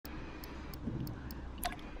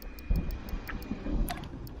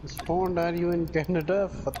Spawned, are you in Canada?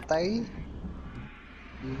 Fatai?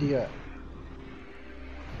 India.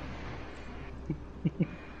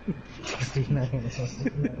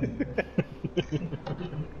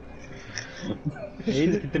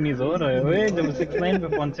 As कितनी जोर है ओए जब 69 पे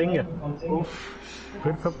पहुंचेंगे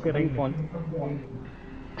फिर सब करेंगे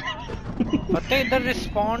पता है इधर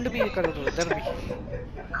रिस्पॉन्ड भी कर दो इधर भी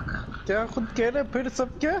क्या खुद कह रहे फिर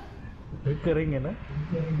सब क्या फिर करेंगे ना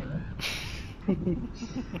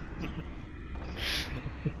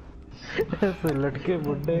ऐसे लटके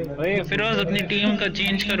बुड्ढे ओए फिरोज अपनी टीम का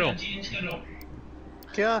चेंज करो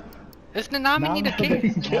क्या इसने नाम ही नहीं रखे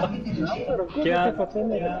क्या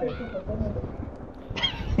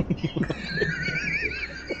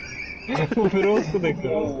फिरोज को देखो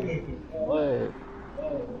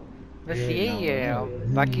बस यही है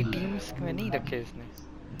बाकी टीम्स में नहीं रखे इसने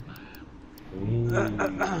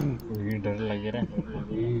ये डर लग रहा है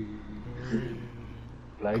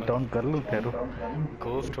लाइट ऑन कर लूं ठहरो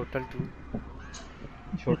गोफ टोटल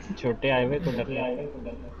 2 छोटे आए हुए तो डर लग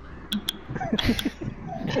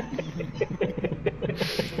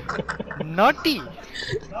नॉटी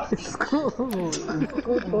इसको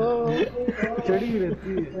तो चढ़ी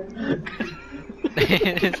रहती है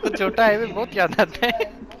इसको छोटा हाईवे बहुत याद आता है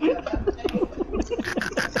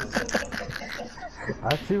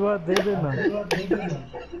आशीर्वाद दे देना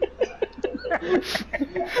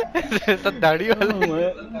सब दाढ़ी वाला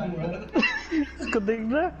इसको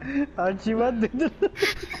देखना आशीर्वाद दे देना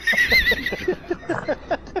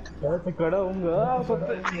ऐसे खड़ा होऊंगा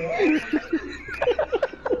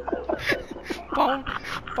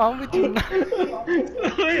पाँव भी छूना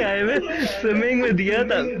हाईवे स्विमिंग में दिया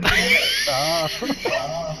था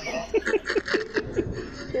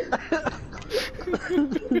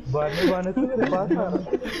बाने तो मेरे पास आ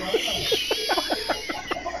रहा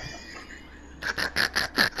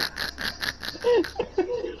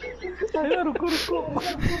अरे रुको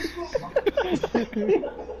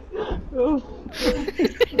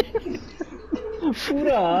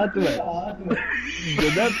पूरा हाथ में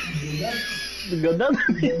गदा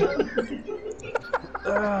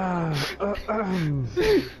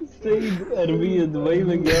सही अरबी है दुबई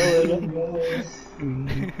में गया हुआ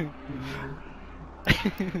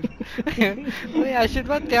ना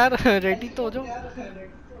आशीर्वाद तैयार रेडी तो हो जाओ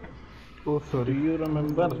ओ sorry you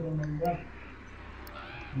remember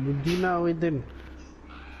Medina within.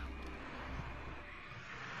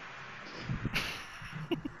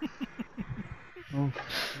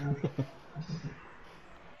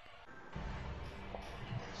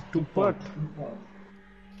 Stupid.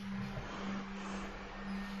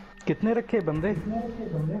 कितने रखे बंदे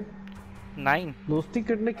 9 दोस्ती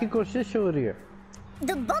करने की कोशिश हो रही है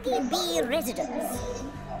The W.M.D residence.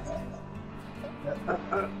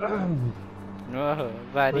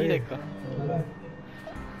 बारी देखो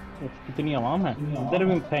कितनी आवाम है इधर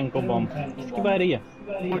भी फेंको बम इसकी बारी है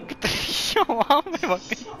कितनी आवाम है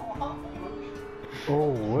बाकी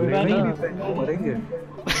मरेंगे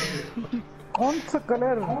कौन सा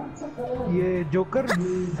कलर ये जोकर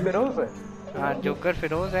फिरोज है हाँ जोकर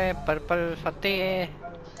फिरोज है पर्पल फतेह है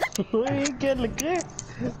ये क्या लगे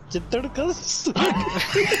चित्तड़ का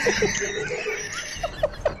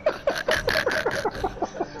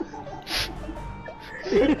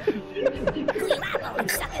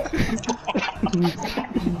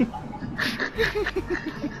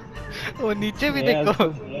वो नीचे भी देखो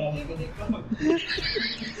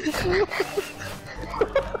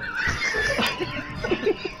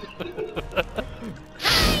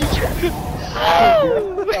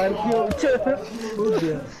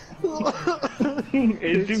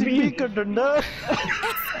एसीपी का डंडा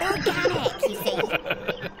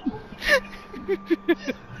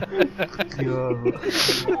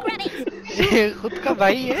ये खुद का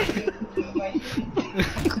भाई है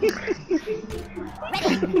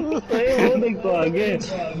वो देखो आगे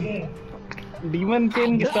डीमन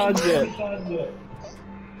केन के साथ जो है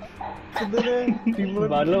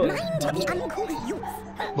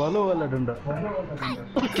बालों वाला डंडा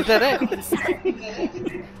किधर है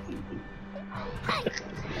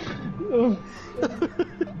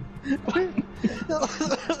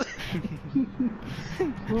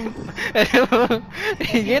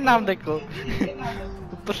ये नाम देखो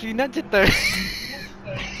पसीना चित्तड़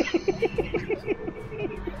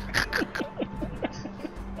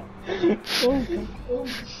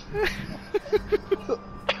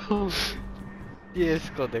ये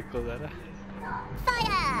इसको देखो जरा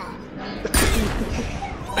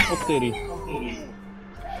ओ तेरी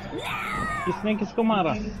किसने किसको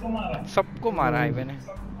मारा सबको मारा है मैंने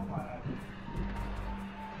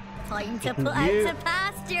Time to put out to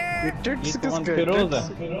pasture. ये टिट्स ये कौन किसके? फिरोज है?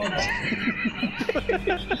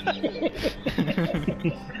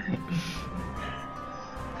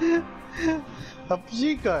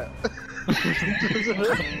 अपजी का है।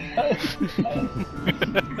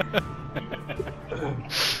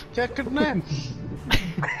 क्या करना है?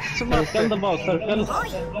 सर्कल दबाओ, सर्कल।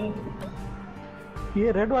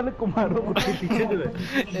 ये रेड वाले को मारो, उसके पीछे जो है।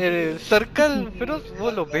 सर्कल फिरोज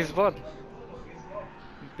वो लो, बेसबॉल।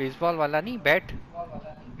 बेसबॉल वाला नहीं, बैट।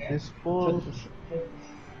 इसको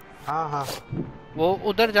हाँ हाँ वो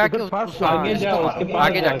उधर जाके उधर पास हाँ, आगे इसको जाओ, मारो, उसके पास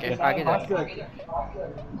आगे जाके, जाके। आगे जाके।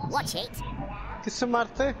 Watch it. किससे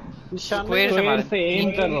मारते? निशाने Square से स्क्वायर मारो। से एम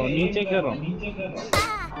करो, नीचे करो।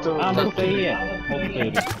 तो हाँ बस सही है। ओके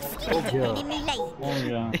हो गया। Enemy lane. हो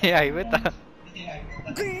गया। ये हाईवे था।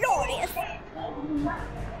 Glorious.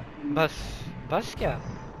 बस बस क्या?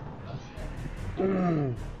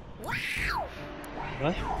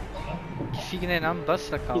 बस किसी ने नाम बस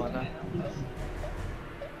रखा हुआ था।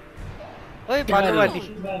 ओए बालू वाली।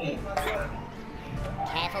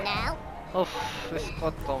 Careful now. उफ, इसको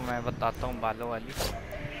तो मैं बताता हूँ, बालों वाली।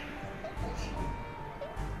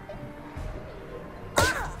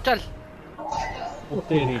 चल। ओ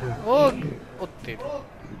तेरी। ओ तेरी।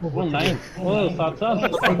 ओ नहीं। ओ साथ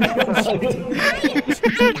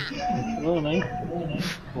ओ नहीं।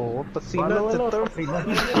 वो पसीना बालों वाला चित्तड़ पसीना।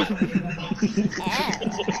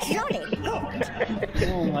 Jolly good.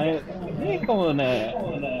 ओ मैं, ये कौन है?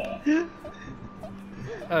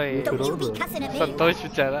 ओए Don't you be cussing at me. संतोष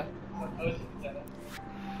बेचारा।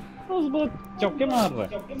 उस बहुत चौके मार रहा है।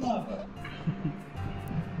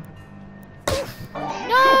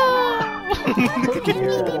 Can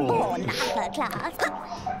we be born upper class?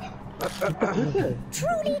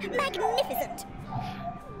 Truly magnificent.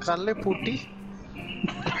 काले पूटी।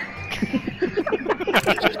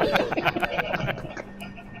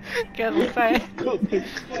 क्या गुस्सा है?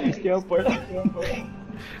 क्या पड़ा?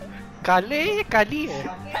 काले ये काली है।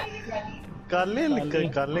 काले लिखे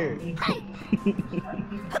काले।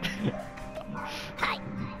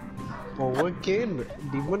 ओवर केन,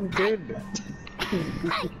 डीमन केन।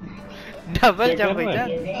 डबल क्या जंप कर रहा भैया।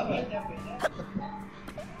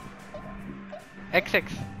 XX।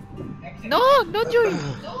 No no Jui.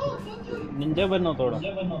 Ninja बनो थोड़ा।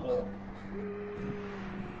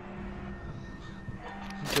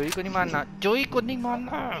 जोई को नहीं मारना, जोई को नहीं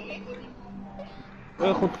मारना।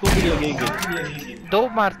 ओए खुद को भी लगेगी। दो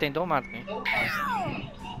मारते हैं, दो मारते हैं।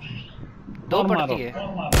 दो और मारो। पड़ती है।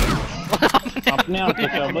 अपने आप से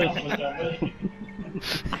शाबाश।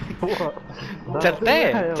 चलता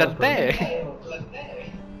है, चलता है।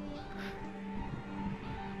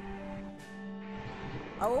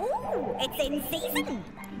 Oh, it's in season.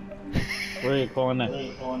 ओए कौन है?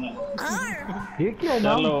 Arr, ये क्या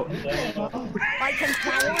नाम? चलो। I can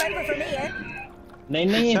fly all over from here. नहीं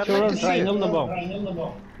नहीं, ये निशाना छोड़ो, किसी है? ट्रायंगल दबाओ।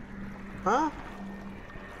 हाँ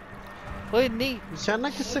ओए नहीं, निशाना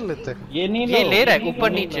किससे लेते? ये नहीं ये लो। ले रहा है ऊपर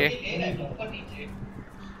नीचे।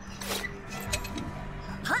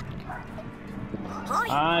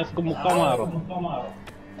 हाँ इसको मुक्का मारो।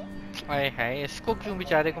 आए हाय, इसको क्यों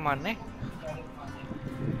बेचारे को मारने?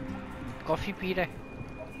 कॉफी पी रहा है।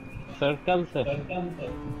 सर्कल से।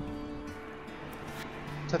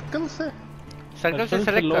 सर्कल से? सर्कल से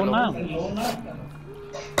सेलेक्ट लो कर लो। ना।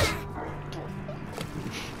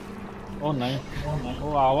 ओ नहीं, वो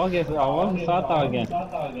आवा कैसे? आवा के साथ आ गया।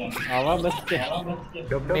 आवा बच के।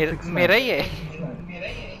 मेरा ही है।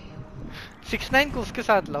 69 को उसके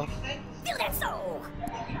साथ लाओ। Do that so.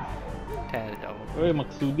 ठहर जाओ। ओए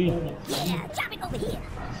मकसूदी। Yeah, jump it over here.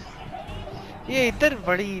 ये इधर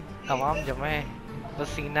बड़ी आवाम जमा है।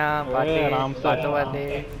 पसीना ओए, आराम से। बातों वाले।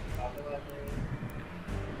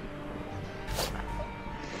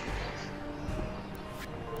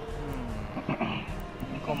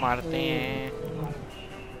 इनको मारते हैं।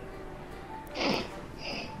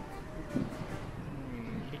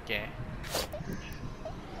 ठीक है।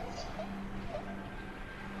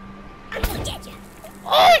 I'm gonna get you.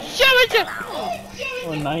 ओह शाबाश।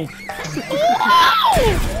 ओ नहीं।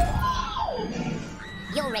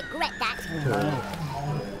 You'll regret that.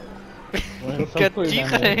 ओए, क्या सबको ही चीख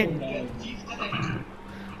डर रहे है। हैं?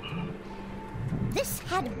 This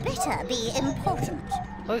had better be important.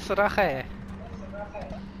 ओए सुराखा है।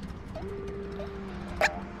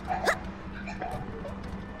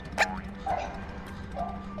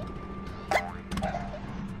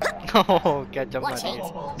 ओह क्या जम Watch रही है। it.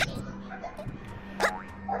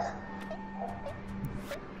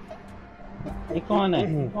 ये कौन है?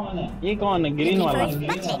 ये कौन है? ग्रीन वाला।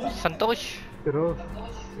 संतोष।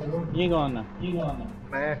 ये कौन है?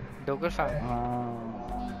 मैं डोगर साहब। हाँ।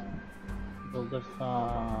 डोगर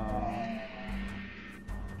साहब।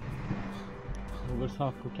 डोगर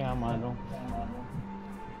साहब को क्या मार रहा हूँ?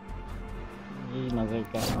 यही नजर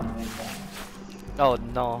क्या? ओह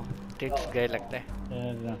नो, टिक्स गए लगता है।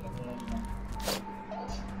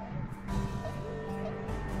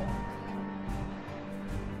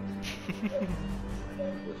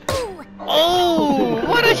 Oh,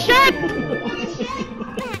 what a shot!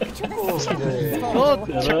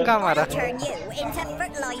 छक्का मारा। Turn you into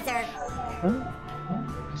fertilizer.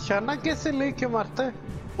 शाना कैसे लेके मारता है?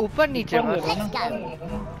 ऊपर नीचे मारो। Let's go.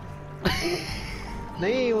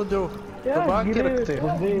 नहीं वो जो दबा के रखते हैं।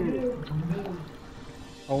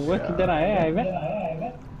 वो किधर आए हाईवे?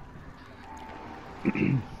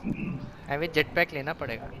 हाईवे जेट पैक लेना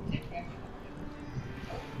पड़ेगा।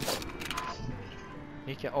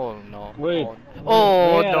 ये क्या? Oh no. Oh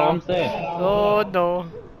no. Oh no.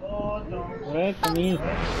 Wait, कमीज।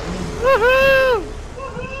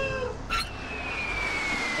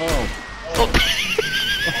 Oh.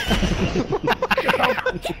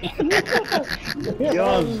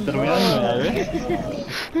 यार दरमियान में आए।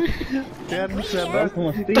 क्या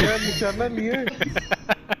निशाना लिए?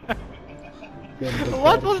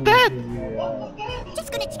 What was that? Just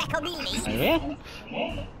gonna check on Lily. अरे?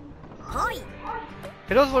 Hi.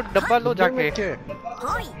 फिर वो डब्बा लो जाके।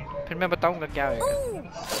 Hi. फिर मैं बताऊंगा क्या होगा।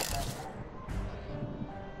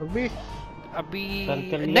 अभी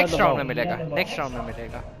नेक्स्ट राउंड में मिलेगा। नेक्स्ट राउंड में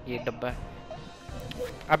मिलेगा ये डब्बा।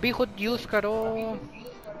 अभी खुद यूज करो।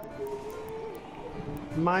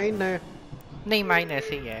 माइन है। नहीं माइन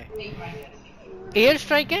ऐसे ही है। एयर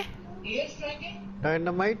स्ट्राइक है।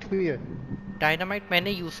 डायनामाइट भी है। डायनामाइट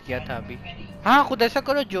मैंने यूज किया था अभी। हाँ खुद ऐसा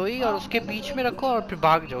करो जोई और उसके बीच में रखो और फिर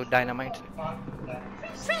भाग जाओ डायनामाइट से।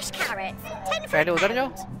 पहले उधर जाओ।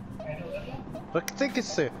 रखते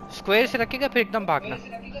किससे? स्क्वायर से रखेगा फिर एकदम भागना।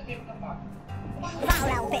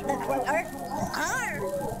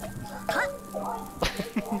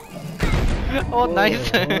 Oh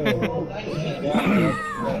nice.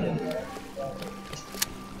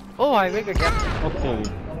 ओह हाईवे का क्या? ओके।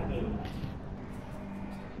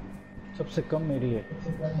 सबसे कम मेरी है।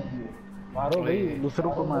 मारो भाई,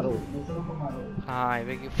 दूसरों को मारो। हाँ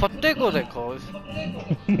हाईवे की फत्ते को देखो।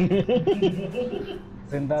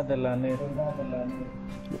 जिंदा दिलाने।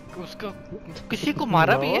 उसको किसी को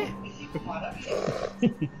मारा भी है?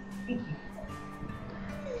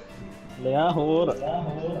 लिया और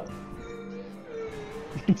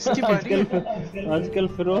आजकल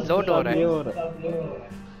फिरोज लोड हो रहा है।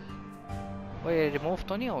 वो ये रिमूव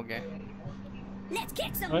तो नहीं हो गया?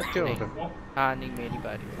 हाँ नहीं मेरी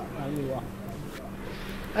बारी।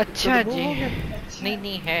 अच्छा जी। नहीं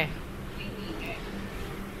नहीं है।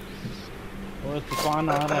 वो तूफान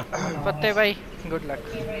आ रहा है। पत्ते भाई गुड लक।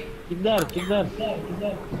 किधर किधर?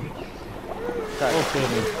 ओके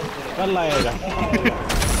कल आएगा।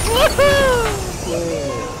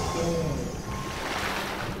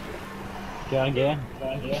 क्या गया?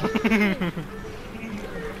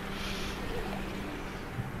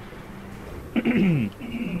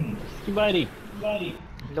 की बारी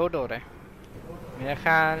लोड हो रहा है मेरा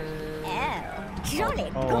ख्याल।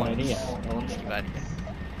 मेरी है। की बारी है।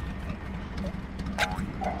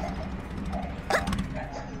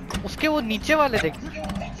 उसके वो नीचे वाले देखना।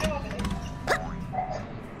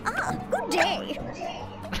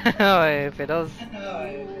 Firoz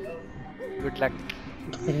good luck.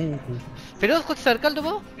 फिरोज कुछ सर्कल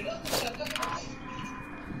दबाओ।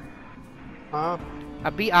 हाँ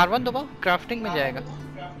अभी R1 दबाओ क्राफ्टिंग में जाएगा।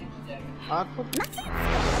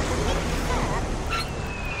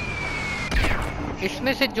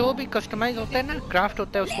 इसमें से जो भी कस्टमाइज होता है ना क्राफ्ट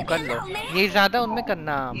होता है उसको कर लो। ये ज्यादा उनमें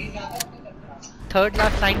करना। थर्ड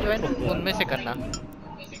लास्ट साइन जो है ना उनमें से करना।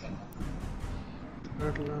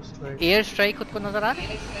 एयर स्ट्राइक खुद को नजर आ रहा है?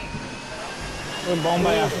 बॉम्ब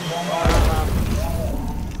आया।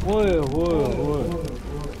 ओए ओए ओए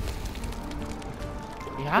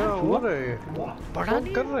यार हो रहे बड़ा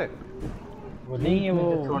नहीं कर रहे। वो नहीं है वो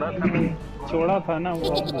छोड़ा था ना वो।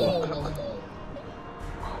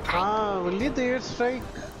 हाँ बोलिए तो एयर स्ट्राइक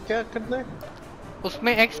क्या करना है?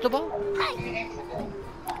 उसमें एक्स दबाओ।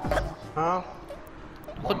 हाँ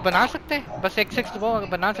खुद बना सकते हैं बस एक्स दबाओ। अगर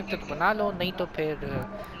बना सकते तो बना लो नहीं तो फिर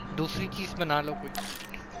दूसरी चीज बना लो कुछ।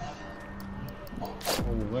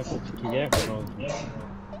 वो कुछ किया करो।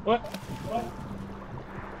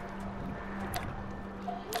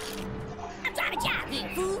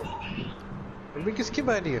 अभी किसकी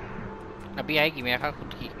बारी है? अभी आएगी मेरे ख्याल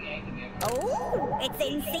खुद की।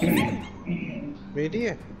 मेरी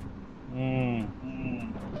है।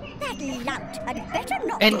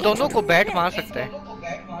 इन दोनों को बैट मार सकते हैं।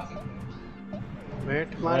 बैट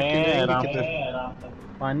मार के जाएगी किधर?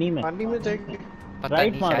 पानी में जाएगी। पता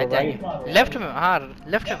राइट नहीं मारो, शायद राइट। जाएंगे लेफ्ट में। हाँ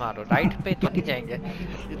लेफ्ट में मारो, राइट पे तो नहीं जाएंगे।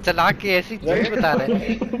 चला के ऐसी झूठ बता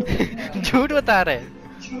रहे झूठ बता रहे।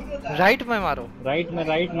 राइट में मारो, राइट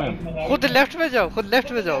में। खुद लेफ्ट में जाओ, खुद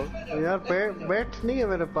लेफ्ट में जाओ। यार बैट नहीं है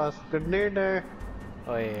मेरे पास, ग्रेनेड है।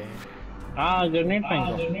 ओए हाँ ग्रेनेड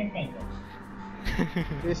फेंको।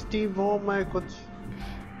 स्टीव बॉम्ब है कुछ।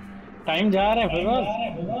 टाइम जा रहा है फिरोज।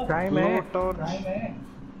 टाइम है। लो टॉर्च।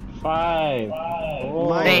 5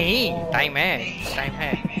 नहीं टाइम है, टाइम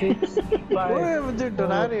है। ओए मुझे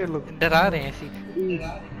डरा रहे हैं लोग। डरा रहे हैं ऐसी।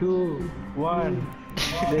 2 1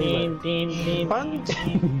 तीन पंच।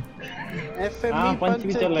 एफएमई हाँ पंच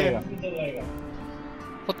भी चलेगा।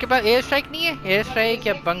 खुद के पास एयर स्ट्राइक नहीं है? एयर स्ट्राइक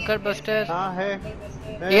या बंकर बस्टर? हाँ है।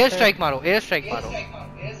 एयर स्ट्राइक मारो, एयर स्ट्राइक मारो।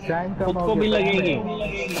 टाइम कम खुद हो को भी गया। लगेगी,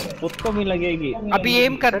 खुद को भी लगेगी। अभी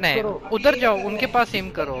एम करना है, उधर जाओ उनके पास एम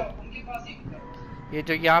करो। ये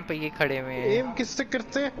जो यहाँ पे ये खड़े हुए हैं, एम किससे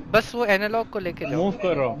करते हैं? बस वो एनालॉग को लेके जाओ। मूव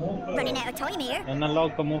करो, Running out of time here.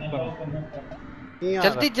 Analogue को मूव करो। नहीं आ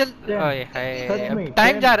जल्दी रहा। जल्दी। ओए हाय, सच में,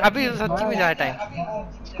 टाइम जा 10, रहा, अभी सच्ची में जा रहा time.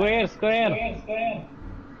 Square.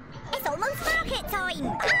 It's almost market time.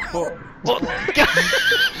 वो क्या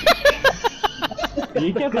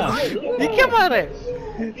ये क्या था? ये क्या मार रहा है?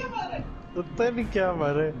 पता नहीं क्या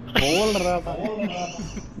मारे। बोल रहा था।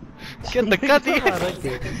 क्या धक्का दिया?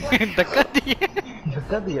 धक्का दिया।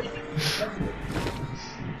 धक्का दिया।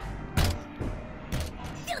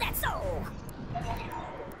 Do that so.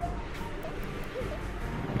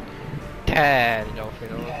 ठहर जाओ फिर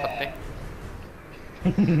वो पत्ते।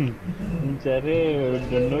 बेचारे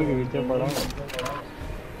डंडों के पीछे पड़ा।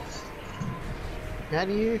 यार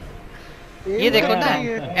ये देखो ना,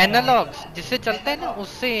 ये एनालॉग जिससे चलता है ना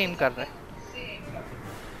उससे एम कर रहा है।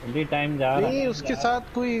 जल्दी टाइम जा रहा नहीं है। उसके साथ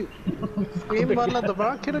कोई एम वाला दबा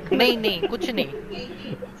के रख। नहीं कुछ नहीं।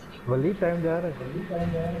 वली टाइम जा रहा है।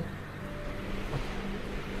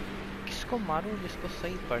 किसको मारूं जिसको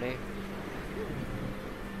सही पड़े?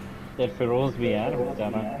 यार फिरोज भी यार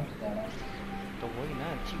बेचारा। तो वही ना,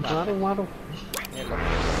 अच्छी बात मारो मारो। है। ये लो।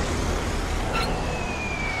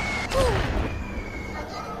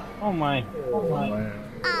 Oh my.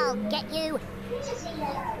 I'll get you.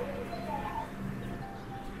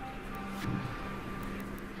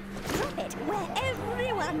 Drop it where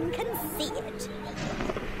everyone can see it.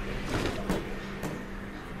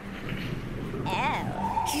 Oh,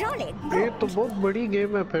 jolly ये good. तो बहुत बड़ी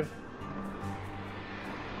गेम है फिर।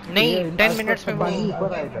 नहीं 10 मिनट्स में वो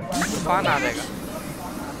ऊपर आएगा। तूफान आ जाएगा।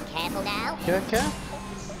 Careful now. क्या क्या?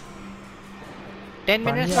 10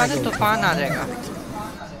 मिनट्स बाद ना तूफान आ जाएगा।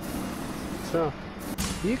 अच्छा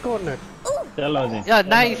ये कौन है? चलो जी। यार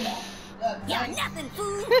nice. You're nothing,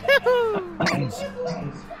 fool.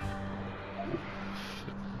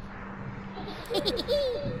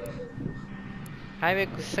 Highway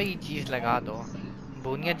को सही चीज लगा दो।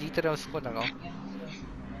 बोनिया जीत रहा है उसको लगाओ।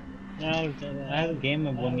 यार गेम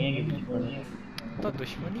में बोनिया की दुश्मनी। तो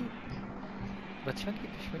दुश्मनी, बचपन की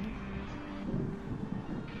दुश्मनी।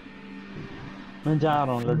 मैं जा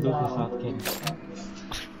रहा हूँ लड्डू के साथ खेलने।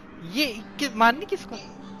 ये मारनी किसको?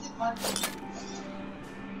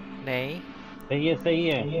 नहीं सही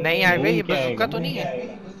है। नहीं हाईवे, ये बंदूका तो नहीं है।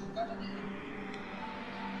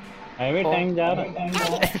 हाईवे टाइम जा रहा है। I'd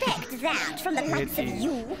expect that from the likes of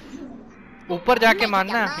you. ऊपर जाके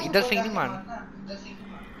मारना, इधर से ही नहीं मारना।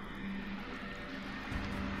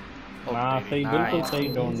 हाँ सही, बिल्कुल सही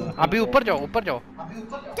ढूंढ। अभी ऊपर जाओ, ऊपर जाओ।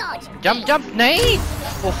 Dodge. जंप नहीं।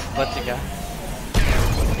 उफ बच गया।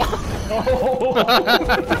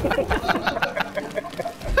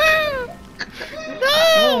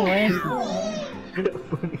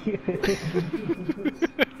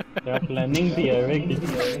 क्या प्लानिंग थी हाईवे की?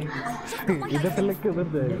 इधर से लग के उधर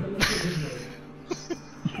जाएगा।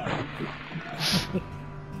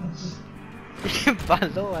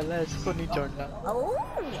 बालों वाला इसको नहीं छोड़ना। Oh,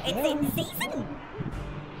 it's in season.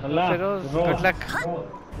 Allah Firoz good luck.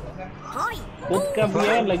 Hi. खुद का भी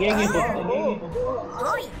है, लगेगी खुद को।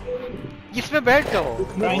 Hi. इसमें बैठ जाओ।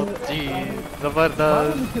 जी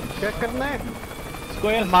जबरदस्त। क्या करना है?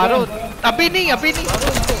 स्क्वायर मारो। अभी नहीं, अभी नहीं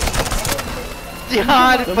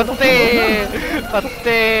यार। पत्ते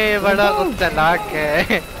बड़ा चालाक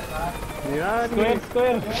है। यार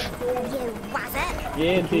स्क्वायर। You was it.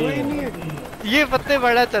 ये थी। कोई नहीं है। ये पत्ते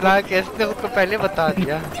बड़ा चालाक है, इसने उसको पहले बता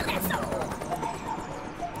दिया। Do that so.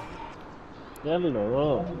 चल लो,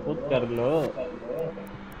 खुद कर लो।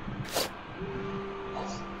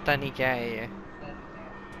 पता नहीं क्या है ये।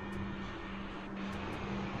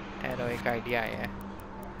 ठहरो, एक आइडिया आया है।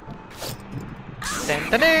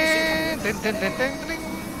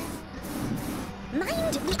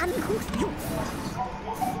 Mind the uncouth youth.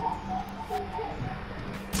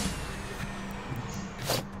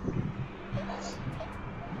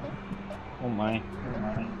 Oh my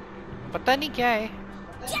पता नहीं क्या है।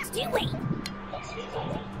 Just you wait.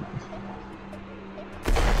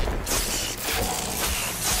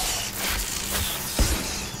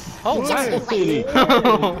 Oh Just my! you तेरी wait.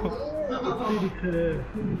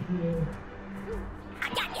 I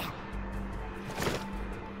got ya.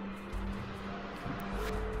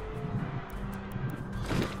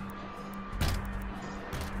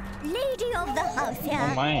 Lady of the house O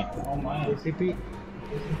here. My ACP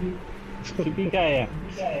CP क्या है?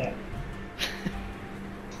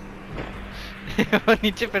 वो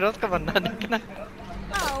नीचे फिरोज का बंदा दिखना।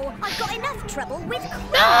 Oh, I've got enough trouble with.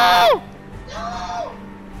 No! No!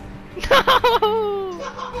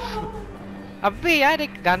 अब भी यार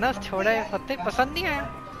एक गाना छोड़ा है फतेह, पसंद नहीं आया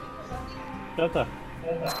क्या था?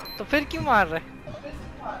 तो फिर क्यों मार रहे?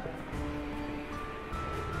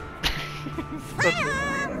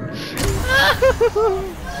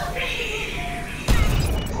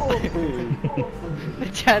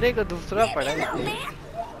 बेचारे को दूसरा पड़ा है। Little bit.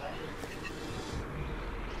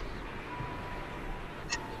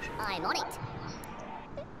 I'm on it.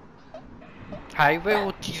 Highway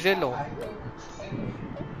वो चीजें लो,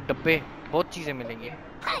 डब्बे बहुत चीजें मिलेंगी।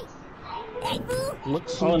 Hey. Hey, boo. ओ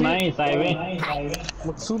मकसूदी नाइस हाईवे।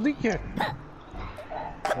 मकसूदी क्या?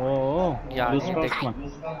 ओ यार, दूसरा देख। उसमें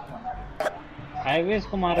हाईवेज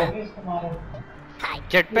को मारो।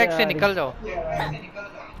 जेटपैक से निकल जाओ।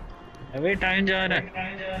 अबे टाइम जा रहा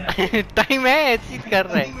है। टाइम है, ऐसी कर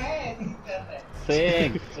रहे हैं।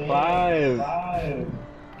 6 5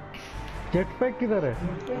 जेटपैक किधर है?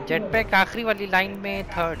 जेटपैक आखिरी वाली लाइन में,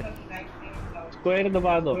 थर्ड। स्क्वायर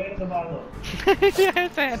दबा दो।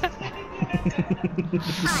 ऐसा है ना?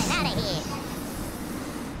 I'm out of here.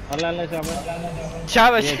 अल्लाह अल्लाह शाबाश।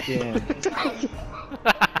 शाबाश। ये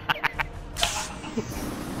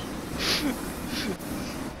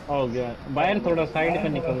हो गया। बाहर थोड़ा साइड पे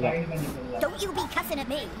निकल जा। Don't you be cussing at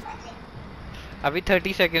me. अभी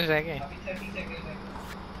 30 सेकंड्स रह गए।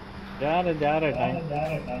 जा रहे टाइम।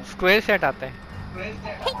 स्क्वायर सेट आते हैं।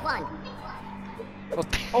 Pick one.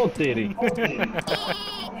 ओ तेरी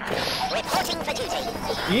Reporting for duty.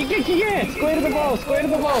 ये क्या किया है? स्क्वायर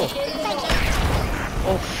दबाओ।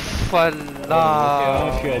 ओफ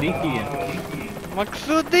अल्लाह, शरी की है।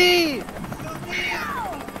 मकसूदी।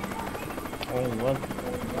 Oh what?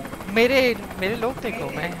 मेरे लोग देखो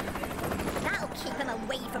मैं। That'll keep him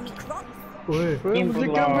away from me crops. ओए ओए, मुझे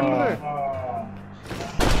क्या मिल रहा है?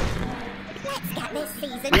 Let's get this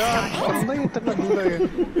season यार started. बंदा ही इतना दूर है।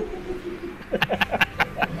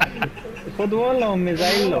 खुद वो लो,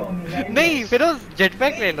 मिसाइल लो। नहीं फिरोज,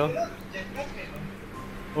 जेटपैक ले लो।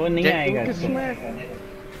 वो नहीं जेट- आएगा। किसमें?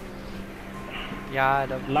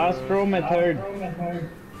 यार अब लास्ट रो में थर्ड।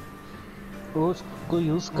 उसको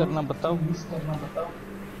यूज करना बताओ।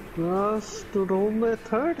 लास्ट रो में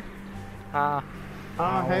थर्ड। हाँ,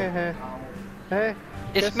 हाँ है।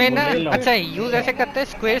 इसमें ना ले लो। अच्छा यूज ऐसे करते हैं,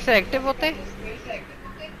 स्क्वायर से एक्टिव होते हैं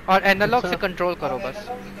और एनालॉग से कंट्रोल करो बस।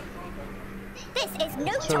 This is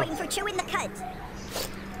no time for chewing the cud.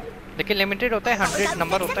 लेकिन लिमिटेड होता है, 100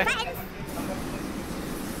 नंबर होता है।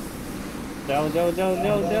 जाओ।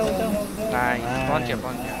 नाइस, पहुंच गया।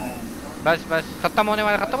 बस खत्म होने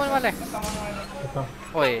वाला है।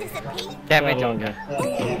 ओए डैमेज हो गया।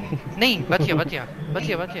 नहीं बच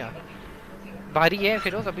गया। भारी है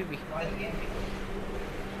फिरोज अभी भी।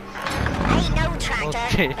 Ain't no tractor.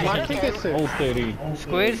 Okay. but मारते it'll do. कैसे? ओ तेरी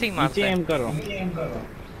स्क्वायर से ही मारते नीचे हैं। एम करो।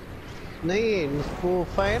 नहीं वो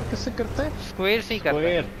फायर कैसे करते हैं? स्क्वायर से ही करते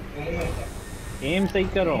हैं। स्क्वायर एम सही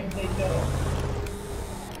करो।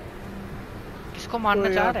 किसको मारना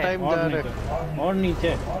तो चाह यार रहे हैं? टाइम जा रहा है। और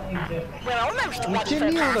नीचे। We're almost ready नीचे for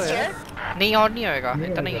नहीं हो रहा pasture. है। नहीं और नहीं होएगा,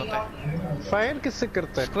 इतना ही होता है। फायर कैसे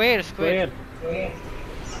करता है? स्क्वायर स्क्वायर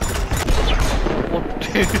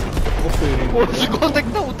उसको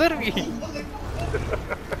देखना उधर भी।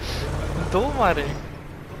 2 मारे।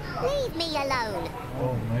 Leave me alone.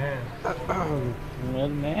 Oh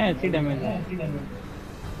man मैं ऐसी डैमेज है।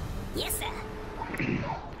 Yes, sir.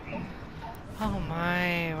 Oh my,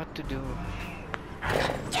 what to do?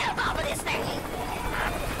 Get off of this thing.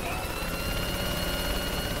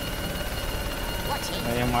 Watch it.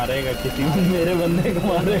 ये मारेगा किसी मेरे बंदे को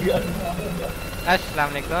मारेगा। अस्सलाम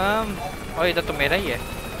वालेकुम। और इधर तो मेरा ही है।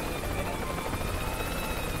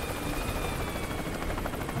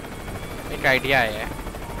 एक आइडिया आया है।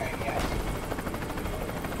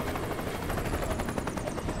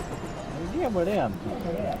 ये बड़े आदमी।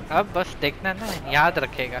 अब बस देखना ना, याद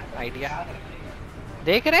रखेगा आइडिया।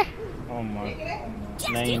 देख रहे? ओह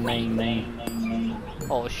माय नहीं।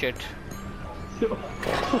 Oh shit.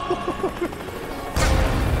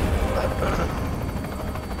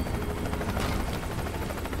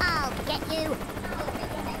 I'll get you.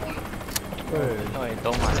 ओए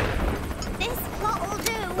दो मारे। This plot'll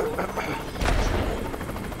do.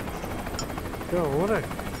 क्या हो रहा है?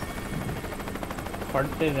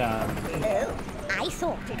 पढ़ते जा। Oh, I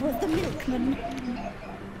thought it was the milkman.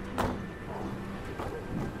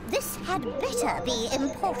 This had better be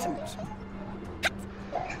important.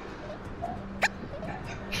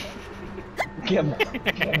 क्या?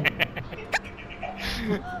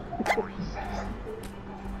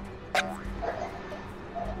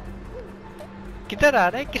 किधर आ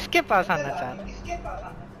रहा है? किसके पास आना चाह रहा है?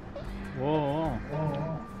 वो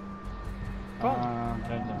कौन?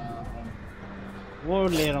 वो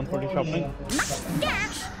ले रहा हूँ थोड़ी shopping. Must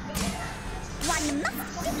dash. One must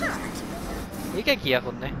depart. ये क्या किया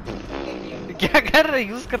खुद ने? क्या कर रहे?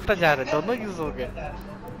 यूज करता जा रहे, दोनों यूज हो गए।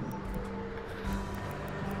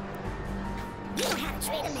 You have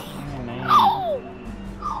treated me. नहीं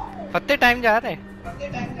फत्ते टाइम जा रहे।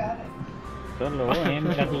 चलो एम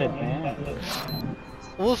कर लेते हैं।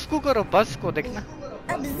 वो उसको करो, बस को देखना।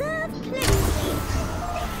 Observe closely.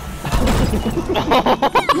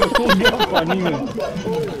 पानी में।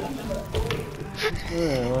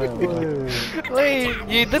 ओए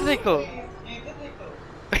ये इधर देखो।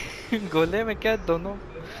 गोले में क्या दोनों?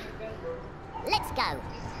 Let's go.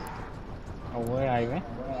 वो आए हुए।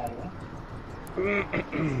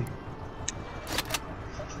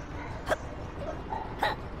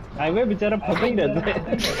 हाईवे बेचारा फंसा ही रहता है।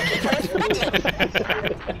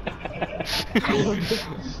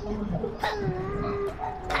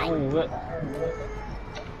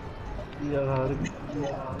 यार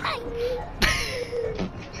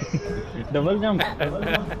डबल जंप।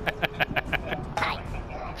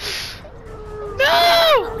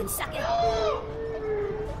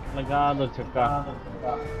 लगा दो छक्का।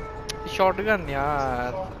 शॉटगन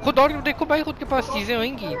यार। खुद और देखो भाई, खुद के पास चीजें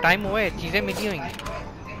होंगी, टाइम हुआ है, चीजें मिली होंगी।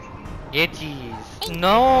 ये चीज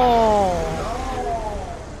नो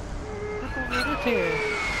मेरे थे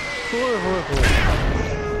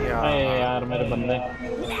यार मेरे बंदे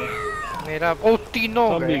मेरा ओ तीनों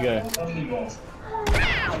सब भी गए।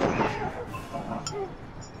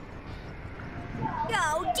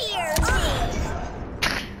 Oh dear me.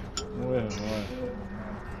 ओए ओए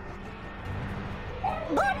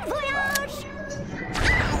Bon voyage.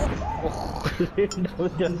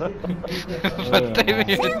 पत्ते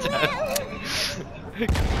भी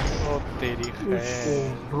ओ तेरी खैर।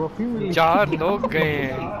 ट्रॉफी मिली। 4 लोग गए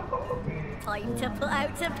हैं। Time to put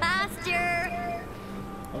out to pasture.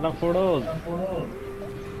 ना फोड़ो।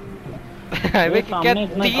 हाईवे की क्या सामने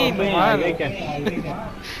इतना 3 ट्रॉफी है, मार। हाईवे क्या?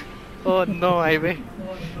 Oh no highway.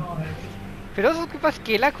 फिर उसके पास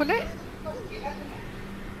केला खुले।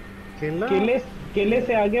 केला? केले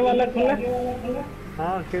से आगे वाला खुला।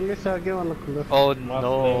 हाँ केले से आगे वाला खुला। ओ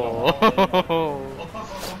नो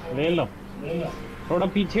ले लो। थोड़ा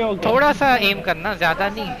पीछे हो गया। थोड़ा सा एम करना, ज्यादा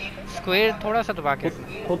नहीं। स्क्वायर थोड़ा सा दबा के।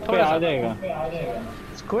 खुद पे थोड़ा आ सा। जाएगा।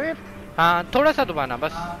 स्क्वायर? हाँ थोड़ा सा दबाना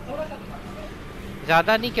बस,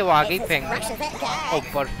 ज्यादा नहीं कि वो आगे ही फेंक दे। Fresh as it gets. O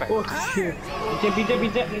perfect. Oh shit. पीछे पीछे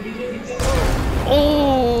पीछे। ओ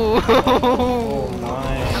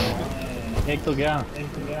एक तो गया।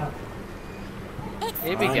 It's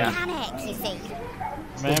ये भी क्या? mechanics, you see.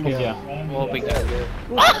 मैं भी गया। वो भी कर गया।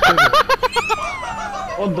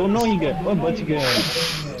 और दोनों ही गए। और बच गए।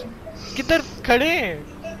 किधर खड़े हैं?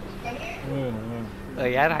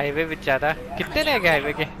 यार हाईवे बेचारा। कितने रह गए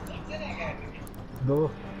हाईवे के? 2।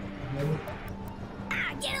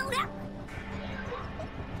 Get on up.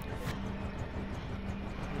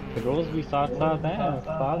 रोज भी साथ साथ है।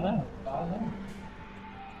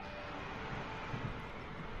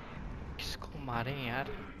 किसको मारे यार?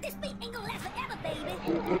 This beat ain't gonna last forever, baby.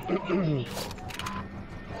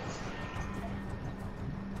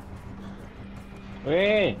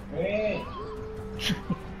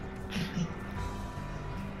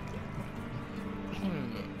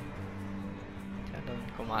 चलो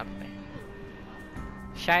इनको मारते हैं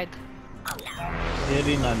शायद।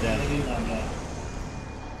 तेरी ना जाए।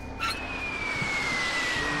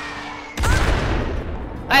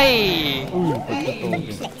 आई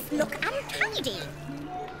Let's look untidy.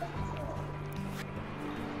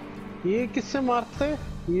 ये किससे मारते?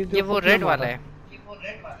 जो ये वो फुटने रेड वाला मारा। है।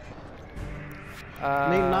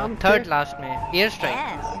 नहीं, नाम थर्ड क्या? लास्ट में air strike.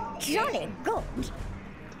 Oh, jolly good.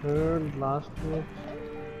 Third last में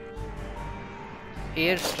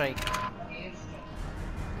एयर स्ट्राइक।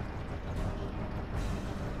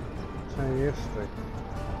 अच्छा ये स्ट्राइक।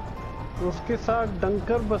 उसके साथ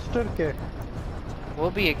डंकर बस्टर क्या है? वो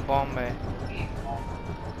भी एक बॉम्ब है,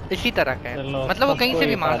 इसी तरह का है। चलो, मतलब वो कहीं से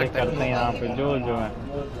भी मार सबको सकता करते हैं है। यहाँ पे जो है।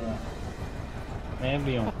 मैं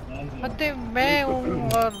भी हूँ। अरे मैं हूँ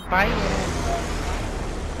और भाई है।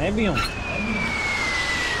 मैं भी हूँ।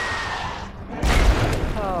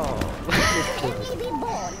 Only be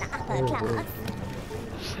born upper class.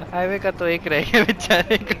 Highway का तो एक रह गया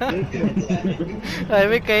बेचारे का।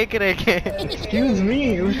 हाईवे का एक रह गया। Excuse me,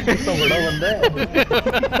 उससे तो बड़ा बंदा है।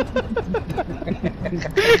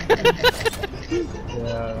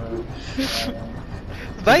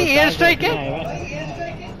 भाई एयर स्ट्राइक है।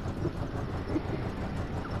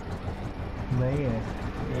 नहीं है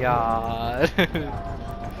यार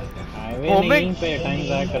हाईवे नहीं पे टाइम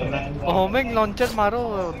ज़ाया करना है। होमिंग लॉन्चर मारो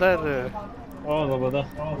उधर। ओह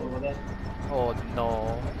जबरदस्त। ओह नो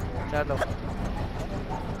चलो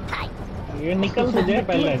ये निकल तो जाए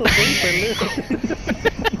पहले।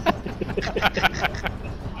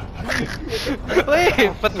 ओए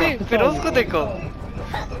पति फिरोज को देखो,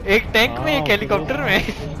 एक टैंक में एक हेलीकॉप्टर में।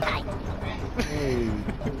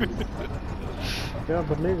 क्या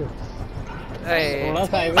बनेगा? थोड़ा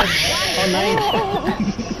सा हाईवे। Oh nice.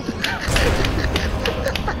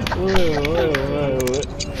 ओए ओए ओए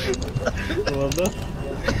जबरदस्त।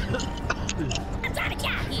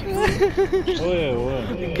 ओए ओए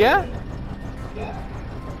क्या?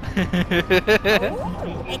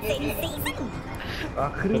 It's in season.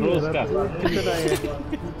 आखिरी रोज का। कितना है?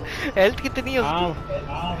 हेल्थ कितनी है उसकी?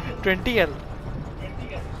 20 हेल्थ।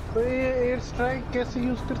 तो ये एयर स्ट्राइक कैसे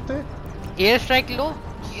यूज करते हैं? एयर स्ट्राइक लो,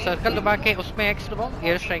 सर्कल दबा के उसमें एक्स दबाओ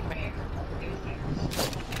एयर स्ट्राइक में।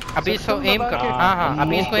 अभी इसको एम करो। हाँ हाँ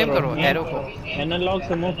अभी इसको एम करो एरो को। एनालॉग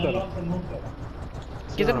से मूव करो।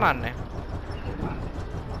 किधर मारना है?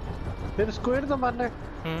 फिर स्क्वायर तो मारना है।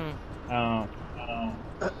 हाँ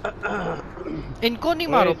इनको नहीं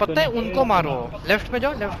मारो, पता है उनको मारो। लेफ्ट में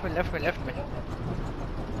जाओ, लेफ्ट में लेफ्ट में लेफ्ट में।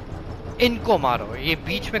 इनको मारो, ये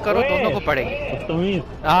बीच में करो, दोनों को पड़ेगी। तमीज।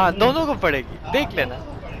 हाँ दोनों को पड़ेगी, देख लेना।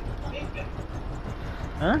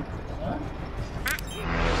 हाँ?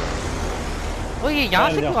 ओ ये यहाँ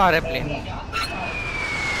से क्यों आ रहा है प्लेन?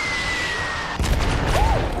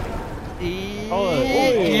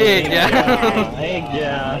 ये क्या?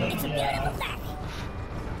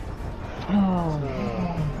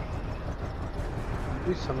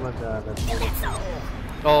 समझ आ रहा है।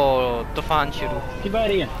 ओ तूफान शुरू की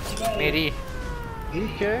बारी है मेरी।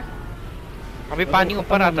 ठीक है अभी पानी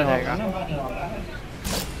ऊपर आता जाएगा।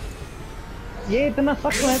 ये इतना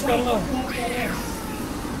सख्त है कर लो।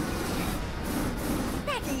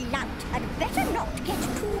 That lout had better not get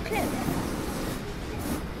too close.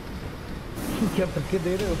 क्या धक्के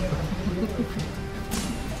दे रहे हो?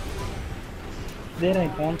 दे रहे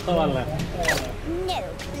हैं कौन सा वाला? No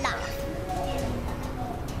class.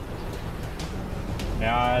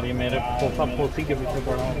 यार ये मेरे पोसा पोसी के पीछे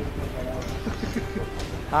पड़ा हूँ।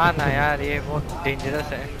 हाँ ना यार ये बहुत डेंजरस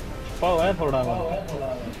है। पाव है थोड़ा सा।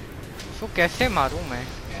 तो कैसे मारूं मैं?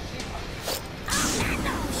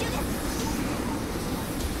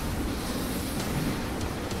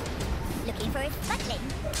 Looking for a smuggling.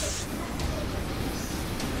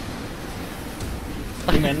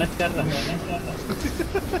 मेहनत कर रहा है।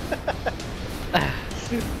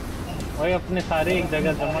 वही अपने सारे एक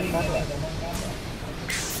जगह जमा कर रहा है।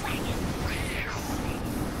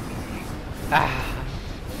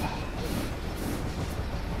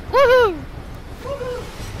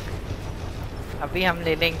 अभी हम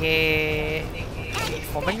ले लेंगे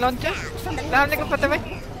होमिंग लॉन्चर। नाम लेकर पता भाई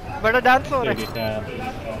बड़ा डांस हो रहा है।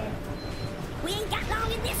 We ain't got long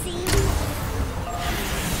in this scene.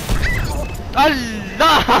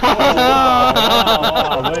 अल्लाह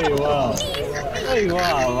भाई वाह भाई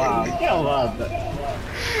वाह वाह क्या बात है।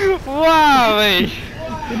 वाह भाई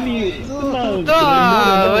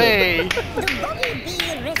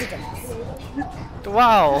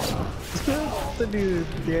वाह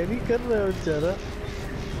तैयारी कर रहा है बेचारा।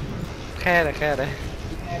 खैर है खैर है,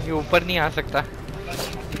 ये ऊपर नहीं आ सकता।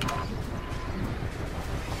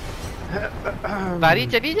 बारी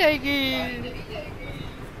चली जाएगी।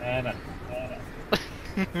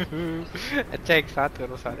 अच्छा एक साथ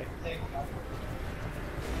करो सारे।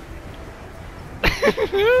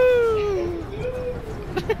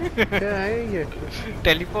 क्या है ये?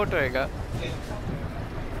 टेलीपोर्ट होएगा।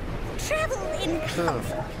 Travel in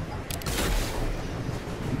comfort.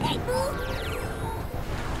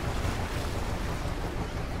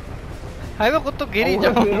 हाईवे को तो गिर ही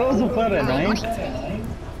जाओ। रोज ऊपर है ना। You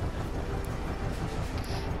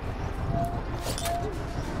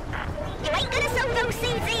ain't gonna sow those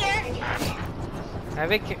seeds here.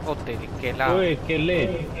 Highway के ओ तेरी केला। ओए केले।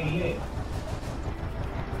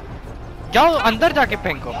 जाओ अंदर जाके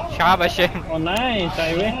फेंको। शाबाश। ओ नाइस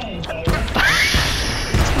हाईवे।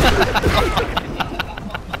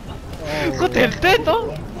 कुछ हिलते तो।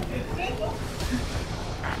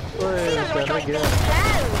 चला गया।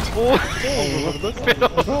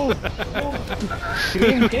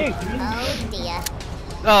 Cream cake. Oh dear.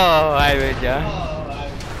 आई बेजा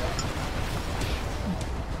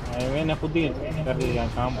मैंने खुद ही कर लिया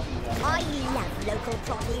काम। I love local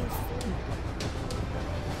produce.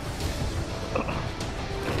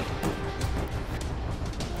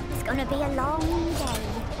 It's gonna be a long day.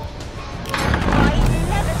 I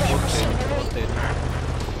love a bit of machinery.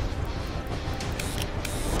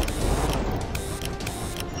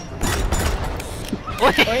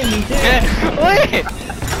 ओए नीचे। ओए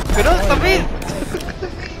करो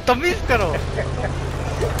तमीज करो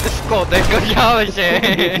इसको देखो शाबाश है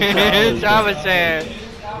शाबाश है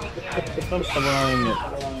सब बनाएंगे।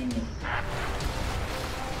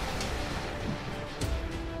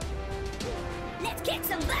 Let's kick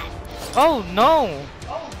some butt. Oh no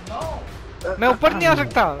मैं ऊपर नहीं आ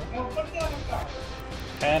सकता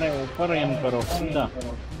खैर ऊपर एम करो सीधा।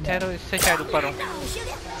 ठहरो इससे शायद ऊपर हूँ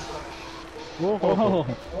ओह ओह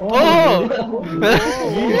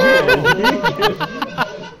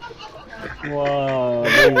वाह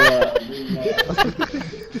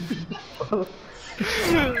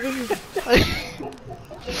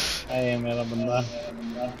मेरा बंदा।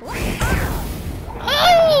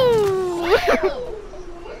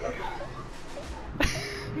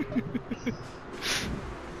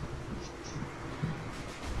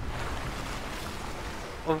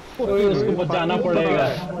 उसको बचाना पड़ेगा।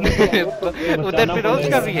 उधर फिरोज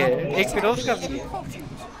का भी है एक फिरोज का भी है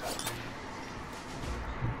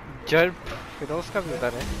जर्ब फिरोज का भी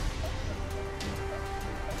उधर है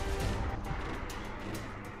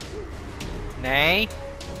नहीं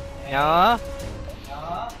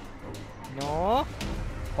नो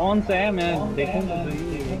कौन सा है मैं देखूंगा तो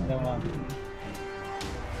एकदम।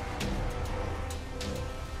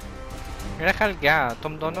 मेरा ख्याल क्या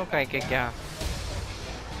तुम दोनों का एक क्या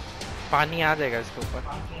पानी आ जाएगा इसके ऊपर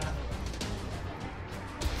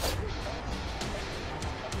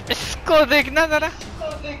इसको देखना जरा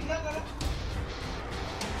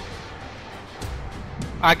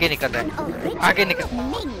आगे निकल रहा है आगे निकल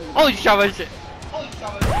ओह शाबाश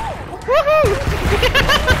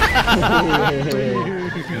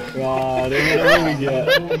यार मेरा वो भी गया।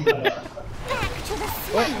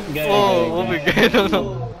 वो भी गए दोनों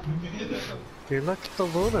केला तो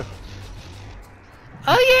बोल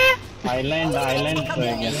ओह ये आइलैंड रह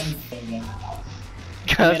गया।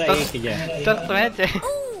 मेरा एक ही है। चल तो मैच है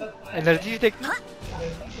एनर्जी देख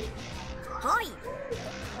Hi.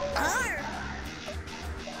 Arr.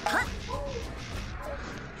 Huh.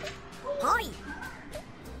 Hi.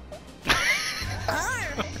 Arr.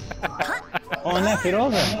 Huh. कौन है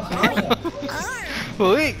फिरोज है? Arr.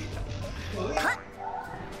 ओए Huh.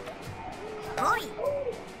 Hi.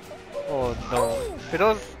 Oh no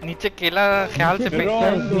Firoz नीचे केला ख्याल से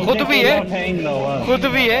फिरोज खुद भी है फेंक दो बस। खुद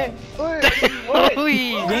भी है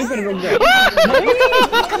यहीं पर रुक जा।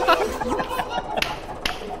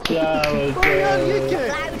 क्या यार ये क्या है?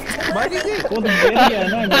 Cloud. मारी गई खुद गिर गया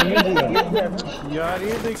ना डैमेज हुआ। यार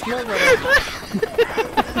ये देखना जरा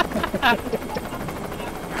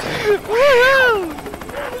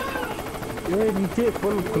ये नीचे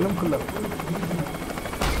फुल खुलम खुला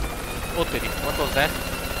ओ तेरी व्हाट वाज दैट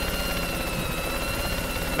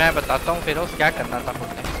मैं बताता हूँ फिरोज क्या करना था खुद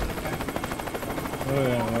ने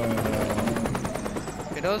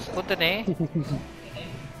फिरोज खुद ने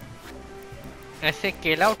ऐसे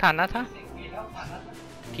केला उठाना था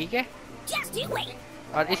ठीक है Just you wait.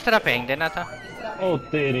 और इस तरह फेंक देना था ओ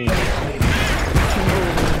तेरी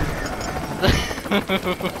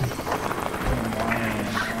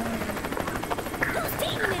You're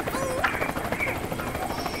seeing me, fool.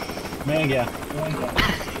 मैं गया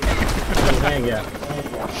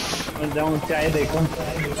मैं जाऊँ चाय देखूं।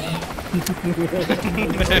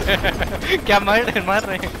 क्या मार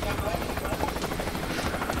रहे हैं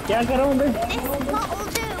क्या करूँ मैं? This what'll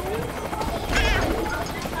do.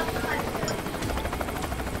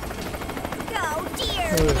 Oh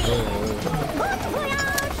dear me. Bon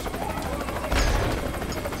voyage.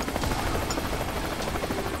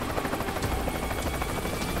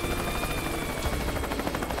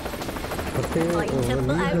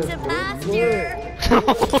 Pointable out of pasture.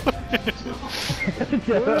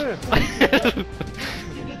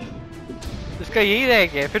 इसका यही रह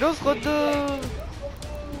गया फिर उस खुद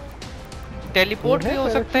टेलीपोर्ट भी हो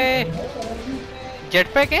सकता है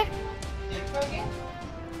जेटपैक है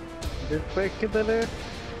जेटपैक किधर है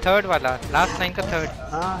थर्ड वाला लास्ट लाइन का थर्ड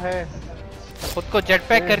हाँ है खुद को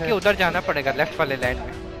जेटपैक करके उधर जाना पड़ेगा लेफ्ट वाले लाइन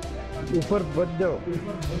में ऊपर बच जाओ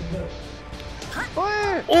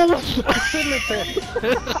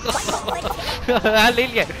हाँ ले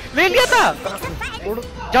लिया था।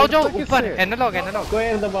 जाओ जाओ ऊपर एनालॉग एनालॉग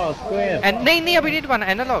स्क्वायर दबाओ स्क्वायर। नहीं नहीं अभी नहीं दबाना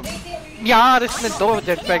एनालॉग। यार इसने 2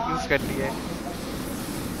 जेटपैक यूज कर लिए।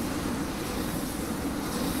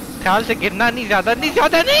 ख्याल से गिरना नहीं ज्यादा नहीं।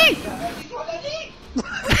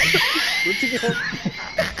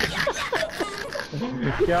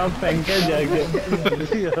 क्या फेंका जाके।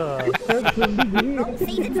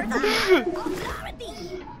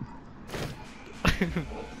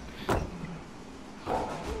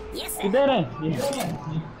 इधर है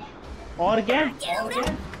और क्या?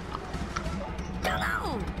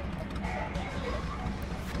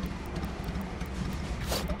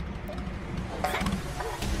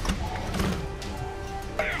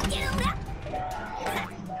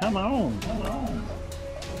 Come on.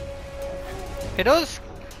 फिरोज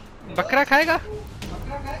बकरा खाएगा।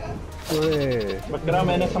 बकरा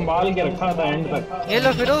मैंने संभाल के रखा था एंड तक। ये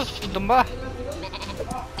लो फिरोज दुम्बा।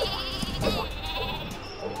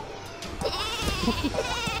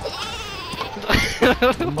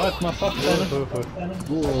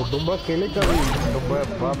 दुम्बा केले का भी दुम्बा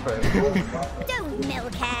बाप है। Don't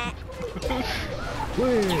milk it.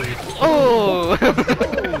 Oh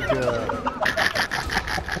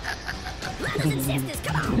Brothers and sisters,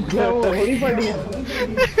 come on. थोड़ी पड़ी है।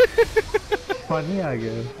 पानी आ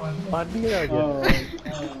गया।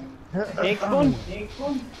 एक कौन?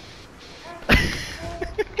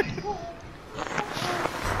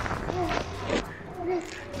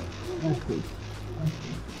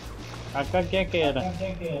 काका क्या कह रहा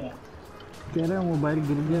है? कह रहा मोबाइल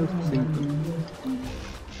गिर गया उससे।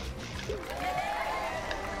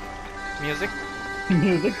 म्यूजिक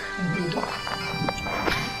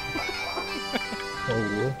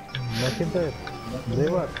ओह मैकिंटायर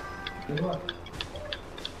देवर